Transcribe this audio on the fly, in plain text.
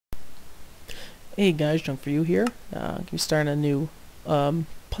Hey guys, Junk for you here. We're starting a new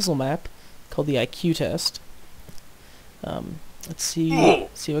puzzle map called the IQ test. Let's see how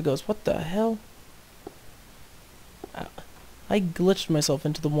it goes. What the hell? Ow. I glitched myself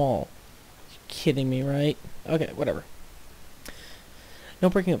into the wall. You're kidding me, right? Okay, whatever. No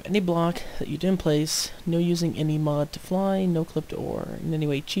breaking of any block that you didn't place. No using any mod to fly. No clipped or in any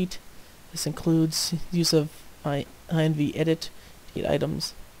way cheat. This includes use of INV edit to get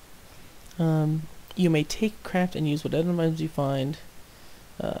items. You may take, craft, and use whatever items you find.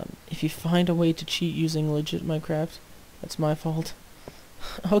 If you find a way to cheat using legit Minecraft, that's my fault.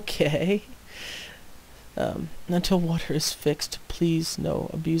 Okay. Until water is fixed, please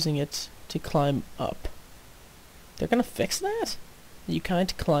no abusing it to climb up. They're gonna fix that? You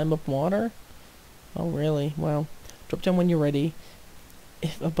can't climb up water? Oh, really? Well, drop down when you're ready.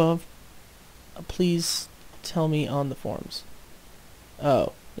 If above, please tell me on the forums.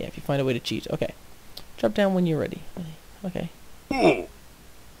 Oh, yeah, if you find a way to cheat. Okay. Drop down when you're ready. Okay.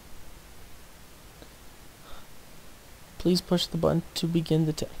 Please push the button to begin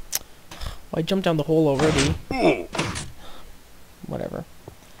the test. Well, I jumped down the hole already. Whatever.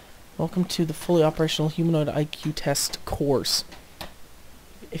 Welcome to the fully operational humanoid IQ test course.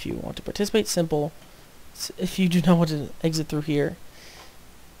 If you want to participate, simple. If you do not want to exit through here,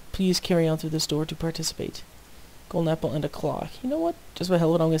 please carry on through this door to participate. Golden apple and a clock. You know what? Just by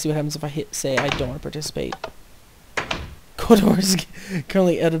hell of it, I'm gonna see what happens if I say I don't want to participate. Kodor is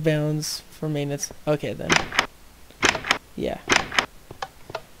currently out of bounds for maintenance. Okay then. Yeah.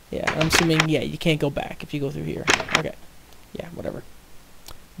 Yeah, I'm assuming, yeah, you can't go back if you go through here. Okay. Yeah, whatever.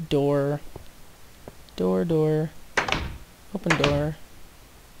 Door. Door. Open door.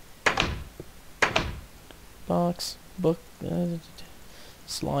 Box. Book.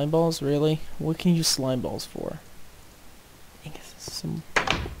 Slime balls, really? What can you use slime balls for? I think this is some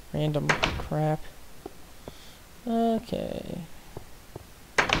random crap. Okay.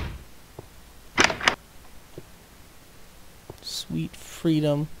 Sweet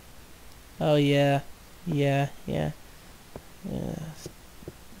freedom. Oh yeah. Yeah.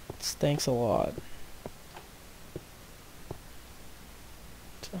 Thanks a lot.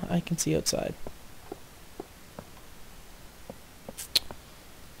 I can see outside.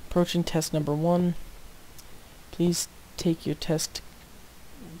 Approaching test number 1. Please take your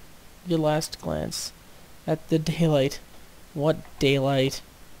last glance at the daylight. What daylight?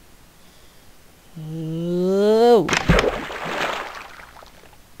 Oh.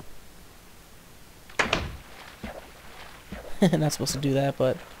 Not supposed to do that,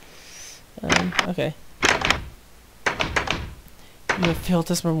 but okay. You have failed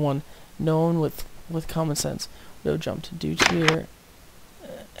test number 1. No one with common sense would have jumped. Due to your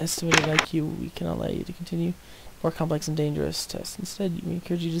estimated IQ, we cannot allow you to continue more complex and dangerous tests. Instead, we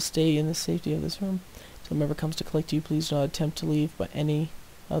encourage you to stay in the safety of this room. Until a member comes to collect you, please do not attempt to leave by any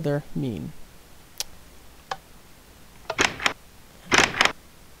other mean.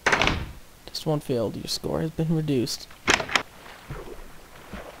 Test 1 failed. Your score has been reduced.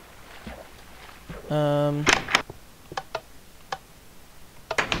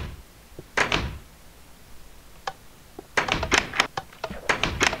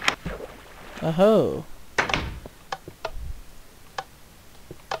 Oh.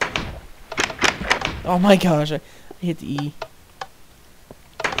 Oh my gosh, I hit the E.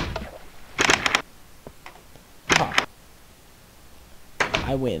 Ah.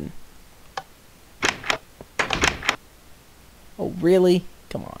 I win. Oh, really?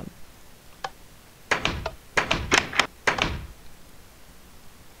 Come on.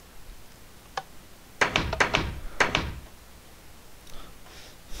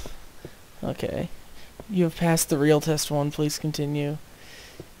 Okay. You have passed the real test 1. Please continue.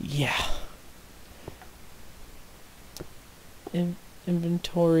 Yeah.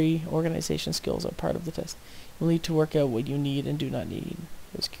 Inventory organization skills are part of the test. You'll need to work out what you need and do not need.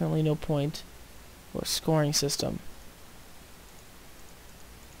 There's currently no point or scoring system.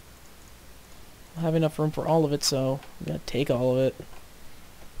 I'll have enough room for all of it, so I'm gonna take all of it.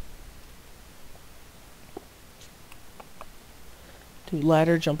 Do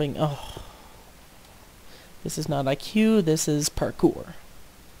ladder jumping. Oh. This is not IQ, this is parkour.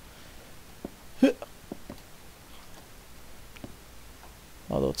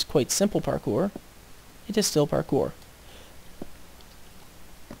 Although it's quite simple parkour, it is still parkour.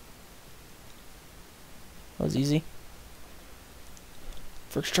 That was easy.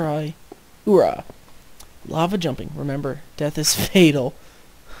 First try. Hoorah! Lava jumping. Remember, death is fatal.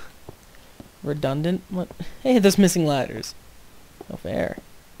 Redundant? What? Hey, there's missing ladders. No fair.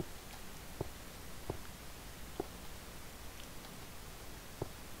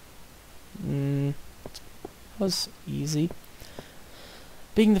 was easy.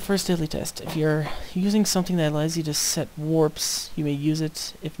 Being the first daily test, if you're using something that allows you to set warps, you may use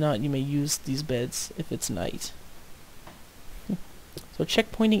it. If not, you may use these beds if it's night. So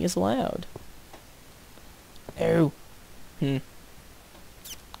checkpointing is allowed. Oh.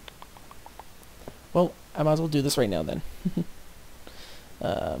 Well, I might as well do this right now then.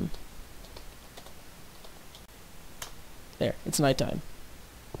 There, it's nighttime.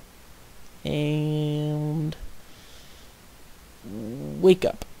 And wake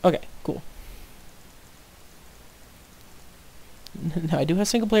up. Okay, cool. Now, I do have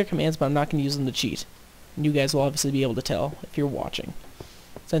single player commands, but I'm not going to use them to cheat. And you guys will obviously be able to tell if you're watching,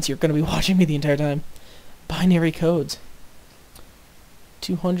 since you're going to be watching me the entire time. Binary codes.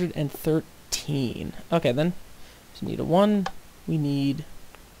 213. Okay, then. So we need a 1. We need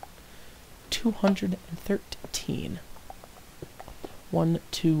 213. 1,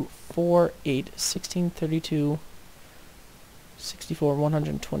 2, 4, 8, 16, 32, 64,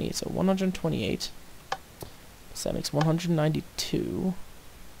 128. So 128. So that makes 192.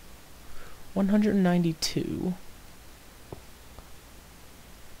 192.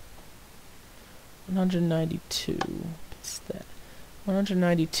 192. What's that?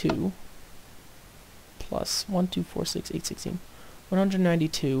 192 plus 1, 2, 4, 6, 8, 16.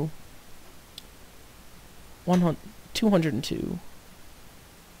 192. 202.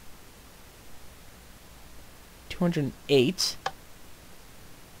 208.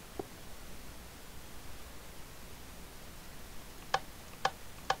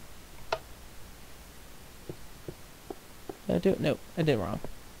 Did I do it? No, I did it wrong.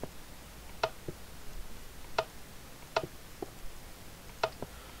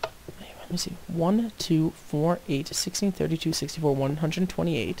 Let me see. 1, 2, 4, 8, 16, 32, 64,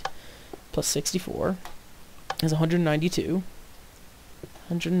 128 plus 64 is 192.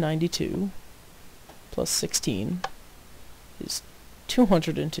 192 plus 16 is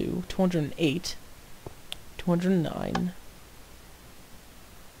 202, 208, 209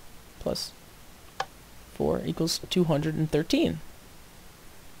 plus 4 equals 213.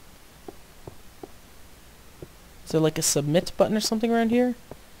 Is there like a submit button or something around here?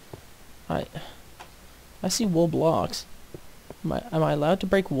 I see wool blocks. Am I allowed to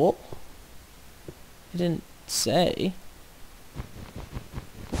break wool? It didn't say.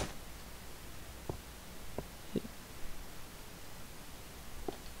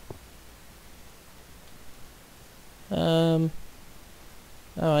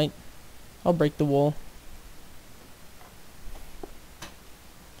 Alright. I'll break the wool.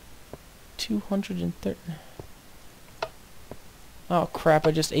 230. Oh crap,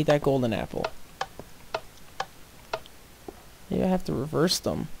 I just ate that golden apple. Maybe I have to reverse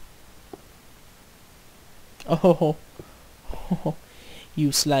them. Oh,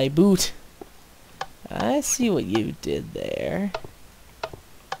 you sly boot. I see what you did there.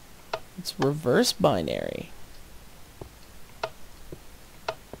 It's reverse binary.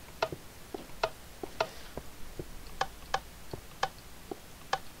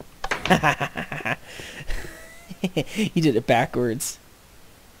 He did it backwards.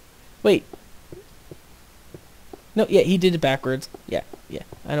 Wait. No, yeah, he did it backwards. Yeah,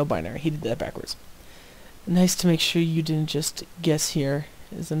 I know binary. He did that backwards. Nice to make sure you didn't just guess here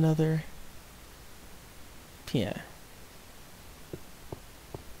is another... Yeah.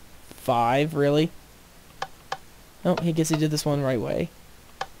 5, really? Oh, I guess he did this one the right way.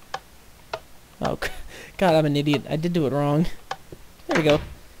 Oh, God, I'm an idiot. I did do it wrong. There we go.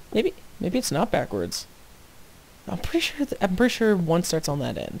 Maybe it's not backwards. I'm pretty sure 1 starts on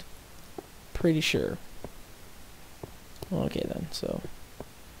that end. Pretty sure. Okay then, so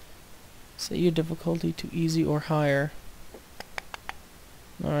set your difficulty to easy or higher.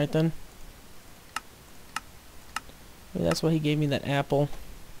 Alright then. Maybe that's why he gave me that apple.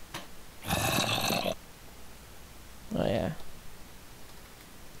 Oh yeah.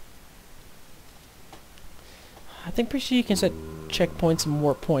 I think pretty sure you can set checkpoints and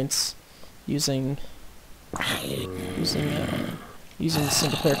warp points using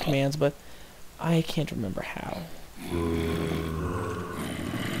single player commands, but I can't remember how.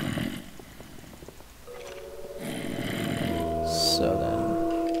 So then,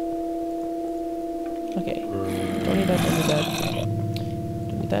 okay, don't need that, don't need that,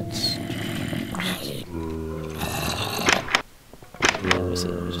 don't need that. Let me see,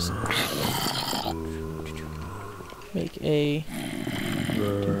 let me just make a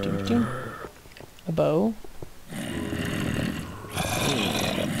bow.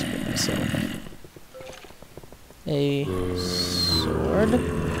 A sword.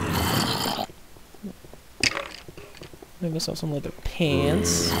 Make myself some leather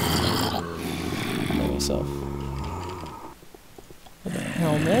pants. Make myself. With a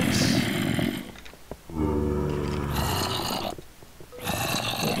helmet.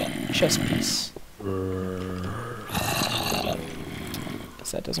 With a chest piece.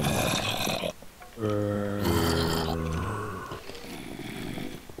 Guess that doesn't work.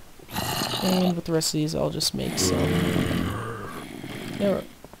 And with the rest of these, I'll just make some... Yeah,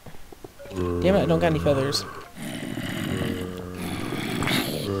 damn it, I don't got any feathers.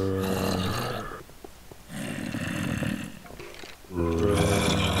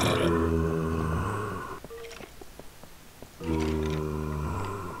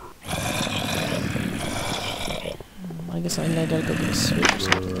 I guess I gotta go get a switch or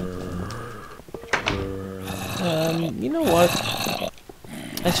something like that. You know what?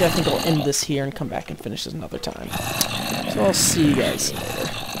 Actually, I think I'll end this here and come back and finish this another time. So I'll see you guys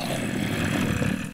later.